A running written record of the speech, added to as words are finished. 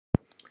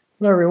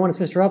Hello everyone, it's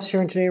Mr. Ups here,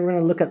 and today we're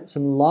going to look at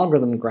some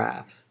logarithm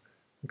graphs.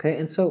 Okay,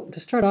 and so to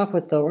start off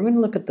with though, we're going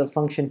to look at the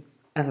function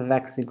f of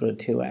x equal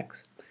to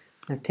 2x.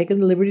 I've taken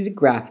the liberty to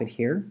graph it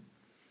here,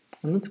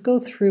 and let's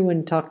go through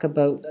and talk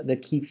about the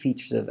key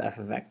features of f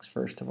of x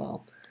first of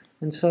all.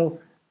 And so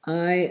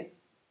I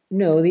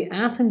know the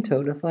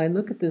asymptote, if I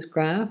look at this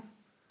graph,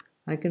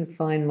 I can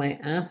find my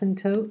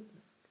asymptote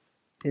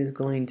is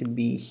going to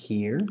be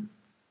here.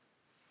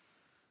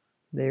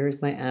 There's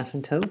my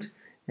asymptote.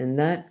 And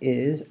that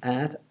is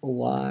at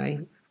y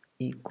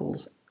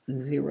equals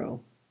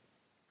 0.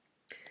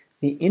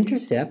 The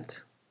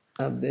intercept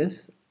of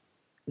this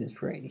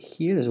is right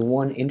here. There's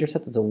one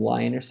intercept, it's a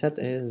y-intercept,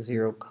 and it is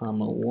 0,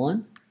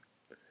 1.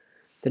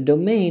 The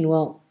domain,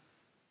 well,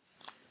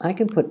 I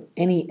can put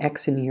any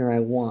x in here I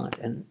want,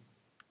 and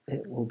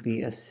it will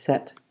be a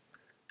set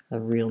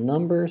of real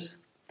numbers.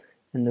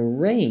 And the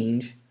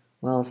range,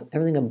 well, it's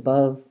everything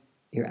above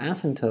your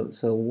asymptote,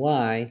 so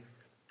y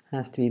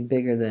has to be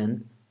bigger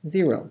than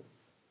 0.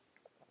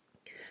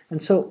 And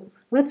so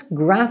let's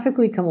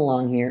graphically come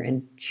along here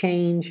and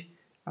change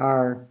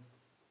our,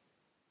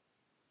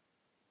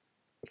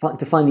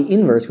 to find the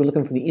inverse, we're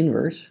looking for the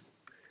inverse,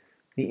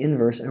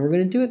 and we're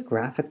going to do it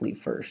graphically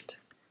first.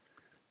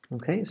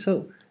 Okay,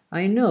 so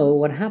I know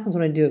what happens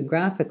when I do it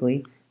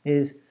graphically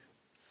is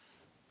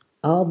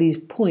all these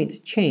points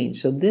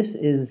change. So this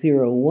is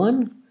 0,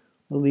 1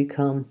 will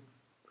become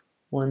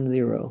 1,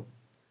 0.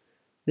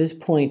 This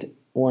point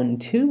 1,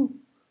 2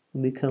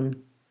 will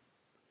become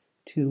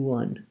 2,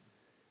 1.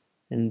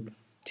 And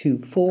 2,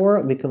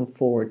 4 will become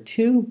 4,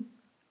 2.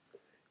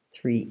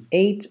 3,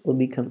 8 will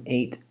become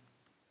 8,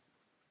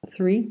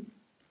 3.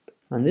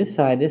 On this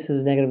side, this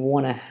is negative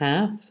 1, a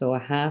half. So a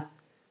half,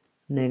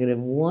 negative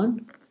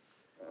 1.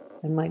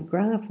 And my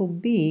graph will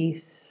be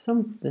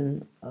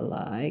something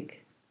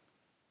like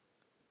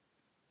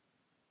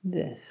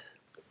this.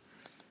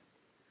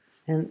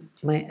 And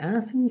my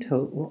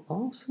asymptote will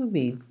also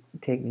be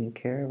taken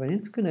care of. And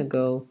it's going to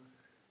go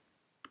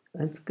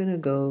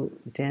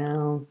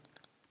down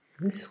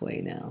this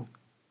way now.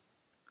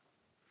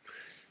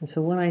 And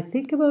so when I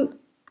think about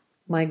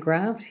my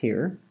graphs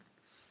here,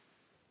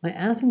 my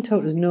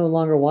asymptote is no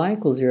longer y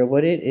equals 0,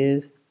 but it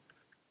is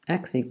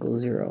x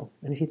equals 0.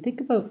 And if you think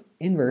about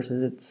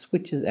inverses, it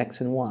switches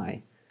x and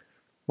y.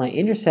 My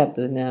intercept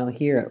is now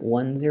here at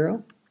 1,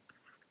 0.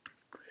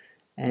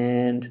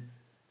 And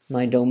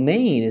my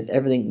domain is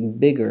everything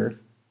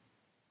bigger.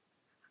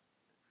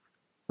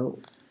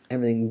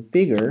 Everything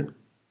bigger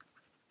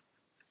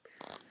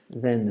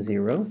than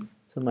 0.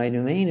 So my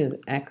domain is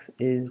x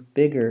is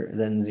bigger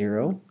than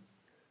 0.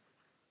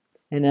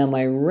 And now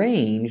my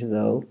range,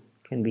 though,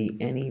 can be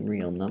any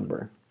real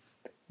number.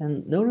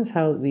 And notice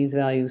how these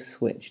values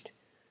switched.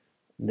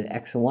 The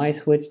x and y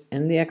switched,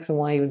 and the x and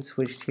y even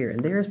switched here.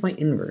 And there's my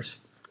inverse.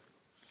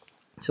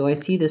 So I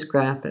see this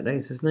graph that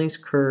has this nice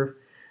curve.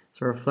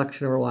 It's a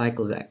reflection over y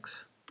equals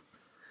x.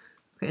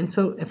 Okay, and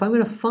so if I'm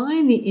going to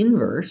find the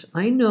inverse,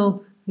 I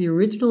know the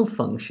original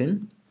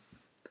function.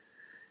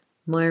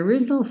 My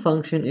original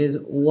function is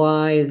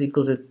y is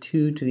equal to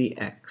 2 to the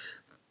x.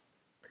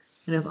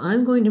 And if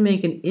I'm going to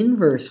make an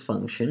inverse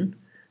function,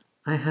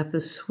 I have to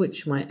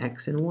switch my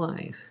x and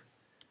y's.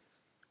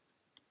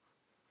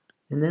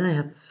 And then I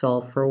have to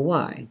solve for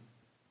y.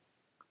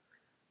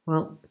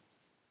 Well,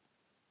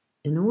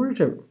 in order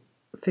to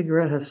figure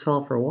out how to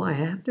solve for y, I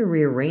have to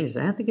rearrange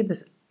this. I have to get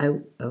this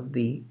out of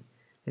the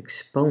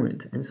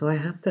exponent. And so I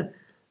have to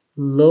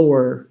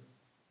lower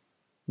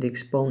the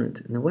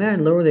exponent. And the way I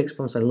lower the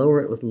exponents, I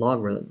lower it with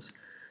logarithms.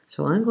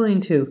 So I'm going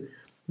to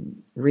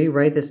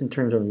rewrite this in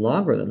terms of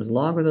logarithms.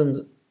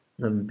 Logarithms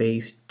of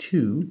base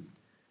 2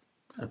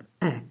 of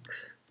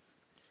x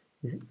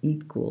is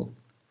equal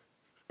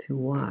to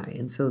y.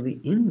 And so the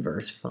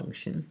inverse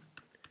function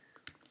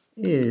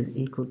is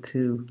equal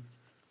to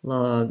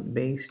log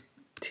base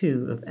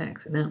 2 of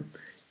x. Now,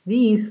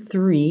 these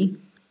three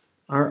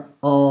are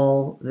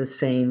all the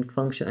same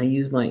function. I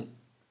use my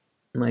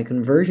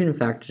conversion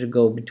factor to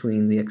go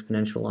between the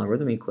exponential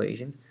logarithm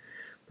equation.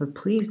 But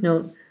please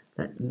note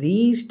that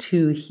these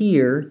two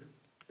here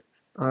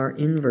are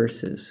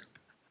inverses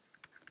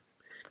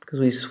because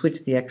we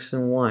switched the x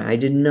and y. I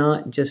did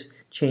not just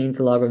change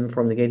the logarithm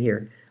form to get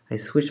here. I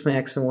switched my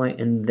x and y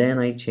and then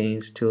I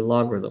changed to a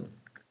logarithm.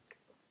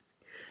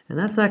 And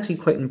that's actually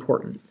quite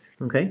important,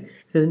 okay?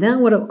 Because now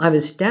what I've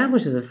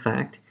established as a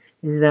fact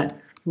is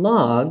that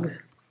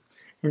logs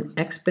and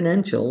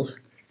exponentials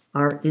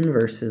are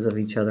inverses of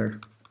each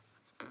other.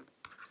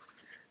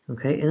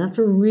 Okay, and that's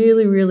a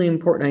really, really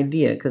important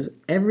idea because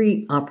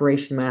every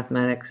operation in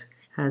mathematics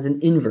has an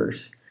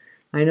inverse.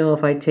 I know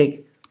if I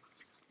take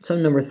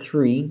some number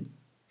 3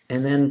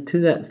 and then to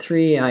that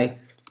 3 I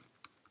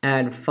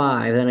add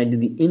 5, then I do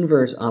the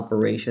inverse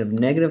operation of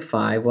negative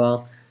 5,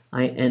 well,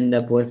 I end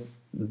up with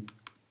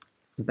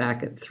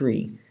back at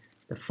 3.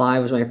 The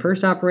 5 was my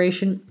first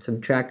operation,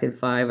 subtracted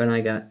 5, and I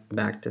got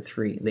back to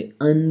 3. They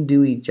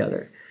undo each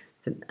other.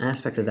 It's an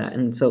aspect of that.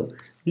 And so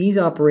these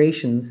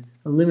operations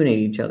eliminate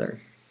each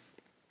other.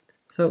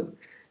 So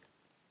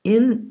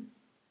in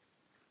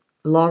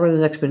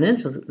logarithms,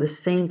 exponentials, the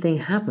same thing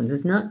happens.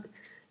 It's not,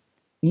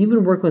 you've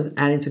been working with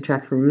adding and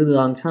subtract for a really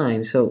long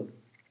time, so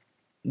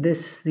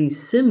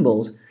these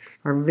symbols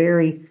are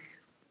very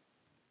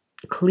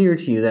clear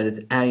to you that it's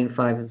adding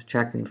 5 and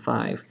subtracting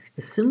 5.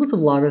 The symbols of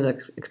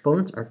logarithms,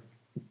 exponents are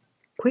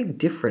quite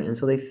different, and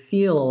so they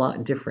feel a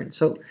lot different.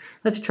 So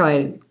let's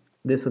try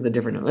this with a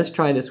different number. Let's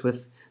try this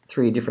with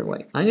 3 a different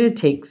way. I'm going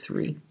to take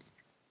 3,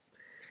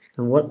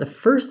 and what the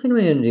first thing I'm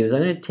going to do is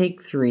I'm going to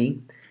take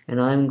 3 and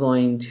I'm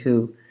going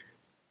to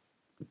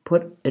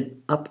put it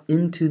up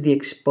into the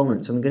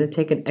exponent. So I'm going to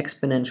take an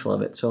exponential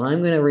of it. So I'm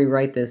going to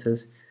rewrite this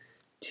as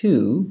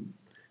 2.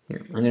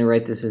 Here, I'm going to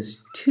write this as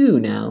 2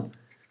 now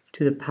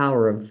to the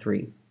power of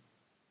 3.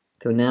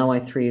 So now my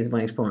 3 is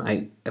my exponent.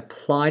 I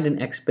applied an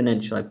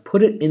exponential. I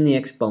put it in the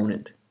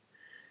exponent.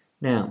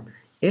 Now,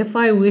 if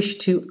I wish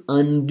to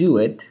undo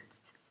it,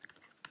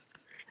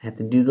 I have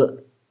to do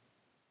the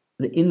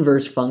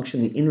inverse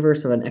function. The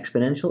inverse of an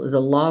exponential is a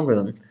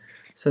logarithm.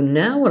 So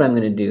now what I'm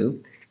going to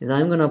do is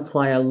I'm going to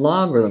apply a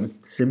logarithm.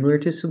 Similar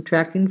to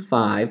subtracting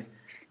 5,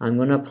 I'm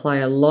going to apply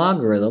a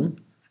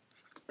logarithm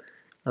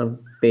of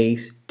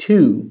base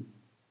 2.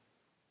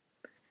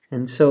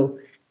 And so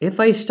if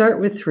I start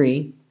with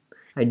 3,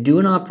 I do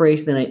an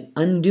operation, then I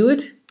undo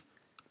it,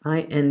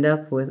 I end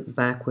up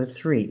back with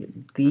 3.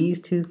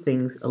 These two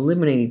things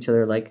eliminate each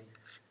other like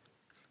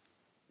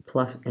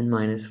plus and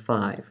minus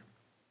 5.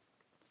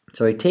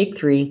 So I take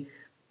 3,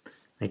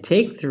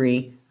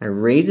 I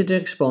raise it to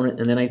exponent,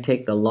 and then I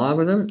take the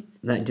logarithm,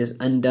 that just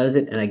undoes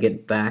it, and I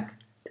get back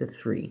to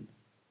 3.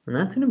 And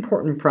that's an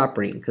important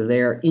property because they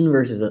are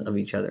inverses of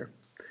each other.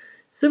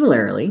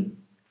 Similarly,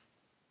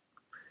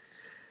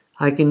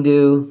 I can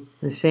do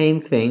the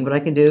same thing, but I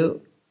can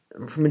do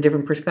it from a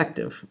different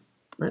perspective.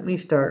 Let me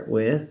start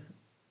with,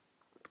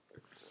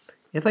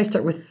 if I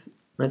start with,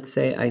 let's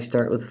say I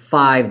start with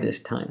 5 this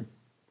time.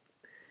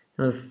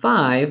 And with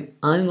 5,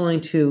 I'm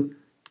going to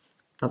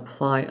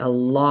apply a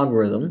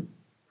logarithm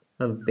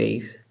of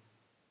base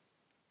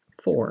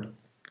 4.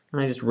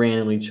 And I just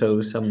randomly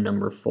chose some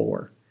number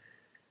 4.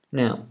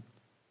 Now,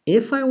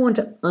 if I want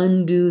to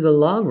undo the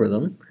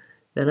logarithm,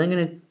 then I'm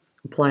going to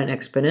apply an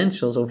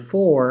exponential, so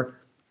 4,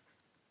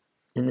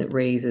 and it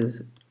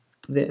raises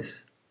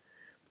this.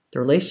 The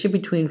relationship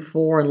between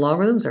 4 and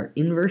logarithms are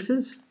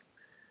inverses,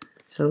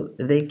 so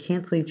they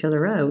cancel each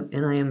other out,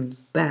 and I am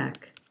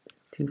back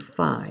to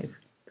 5.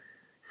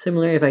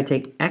 Similarly, if I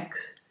take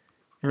x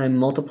and I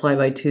multiply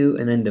by 2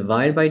 and then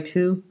divide by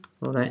 2,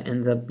 well, that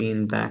ends up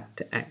being back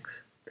to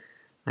x.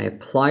 I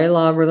apply a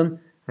logarithm,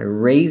 I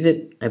raise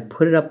it, I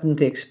put it up into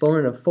the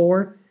exponent of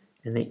 4,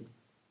 and they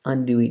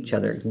undo each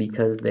other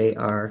because they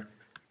are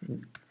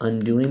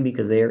undoing,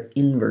 because they are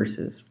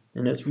inverses.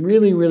 And it's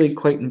really, really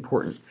quite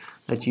important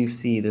that you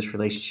see this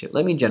relationship.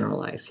 Let me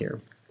generalize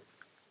here.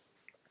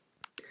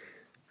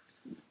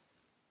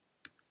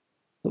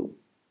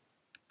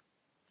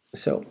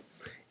 So,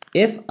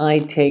 if I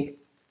take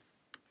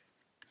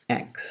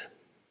x,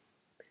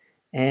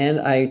 and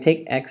I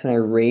take x and I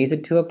raise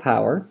it to a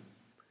power,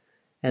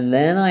 and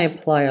then I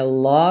apply a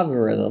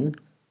logarithm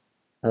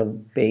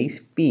of base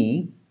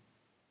b,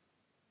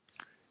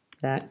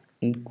 that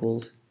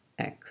equals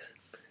x.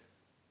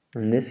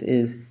 And this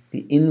is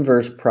the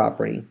inverse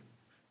property.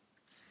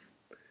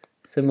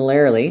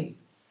 Similarly,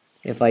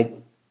 if I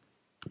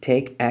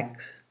take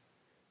x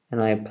and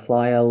I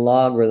apply a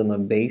logarithm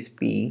of base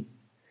b,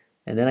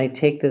 and then I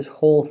take this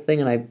whole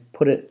thing and I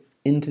put it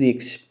into the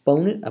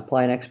exponent,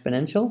 apply an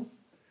exponential,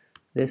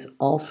 this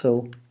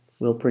also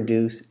will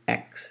produce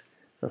x,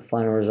 the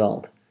final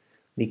result,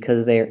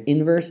 because they are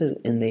inverses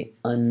and they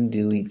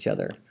undo each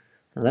other.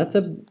 Now that's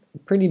a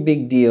pretty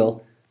big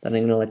deal that I'm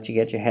going to let you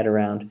get your head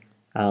around,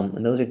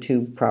 and those are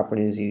two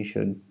properties you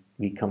should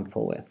be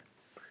comfortable with.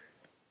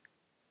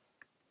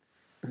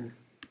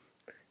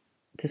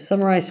 To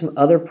summarize some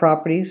other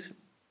properties,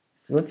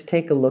 let's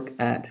take a look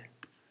at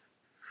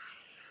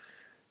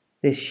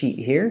this sheet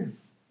here.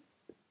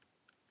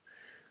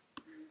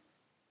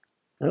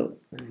 Oh,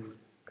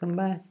 come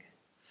back.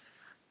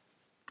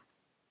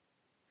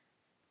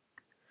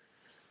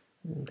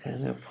 Okay,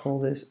 I'm going to pull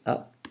this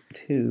up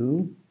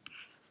to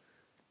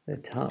the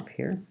top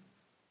here.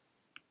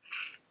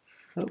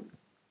 Oh.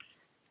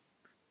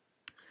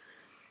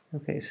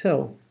 Okay,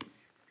 so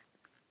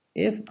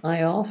if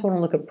I also want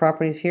to look at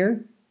properties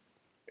here,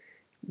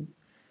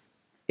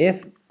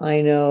 if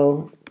I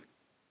know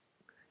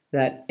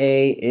that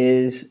a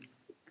is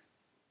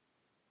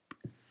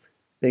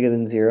bigger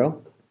than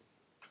 0,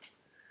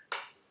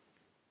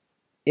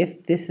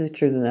 if this is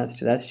true, then that's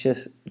true. That's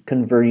just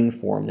converting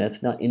form.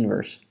 That's not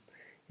inverse.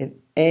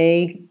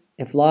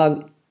 If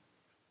log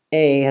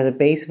a has a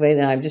base of a,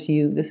 then I've just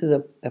used, this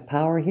is a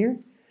power here.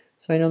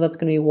 So I know that's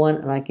going to be 1,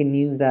 and I can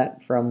use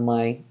that from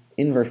my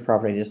inverse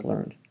property I just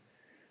learned.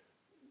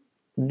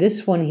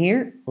 This one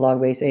here,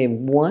 log base a of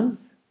 1,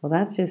 well,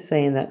 that's just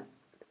saying that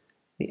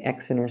the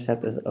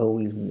x-intercept is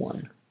always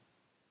 1.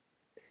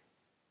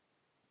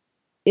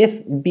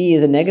 If b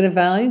is a negative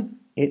value,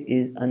 it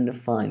is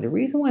undefined. The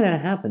reason why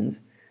that happens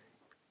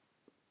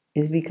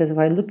is because if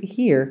I look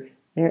here,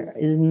 There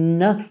is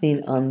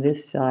nothing on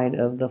this side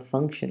of the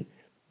function.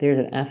 There's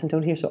an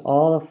asymptote here, so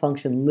all the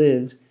function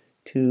lives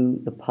to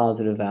the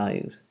positive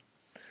values.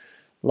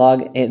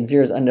 Log at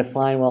 0 is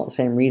undefined, well,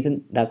 same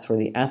reason, that's where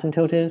the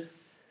asymptote is.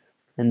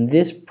 And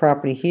this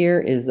property here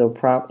is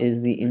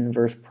the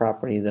inverse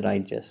property that I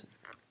just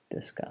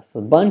discussed. So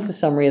a bunch of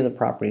summary of the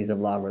properties of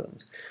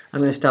logarithms.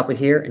 I'm going to stop it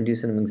here and do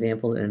some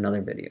examples in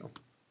another video.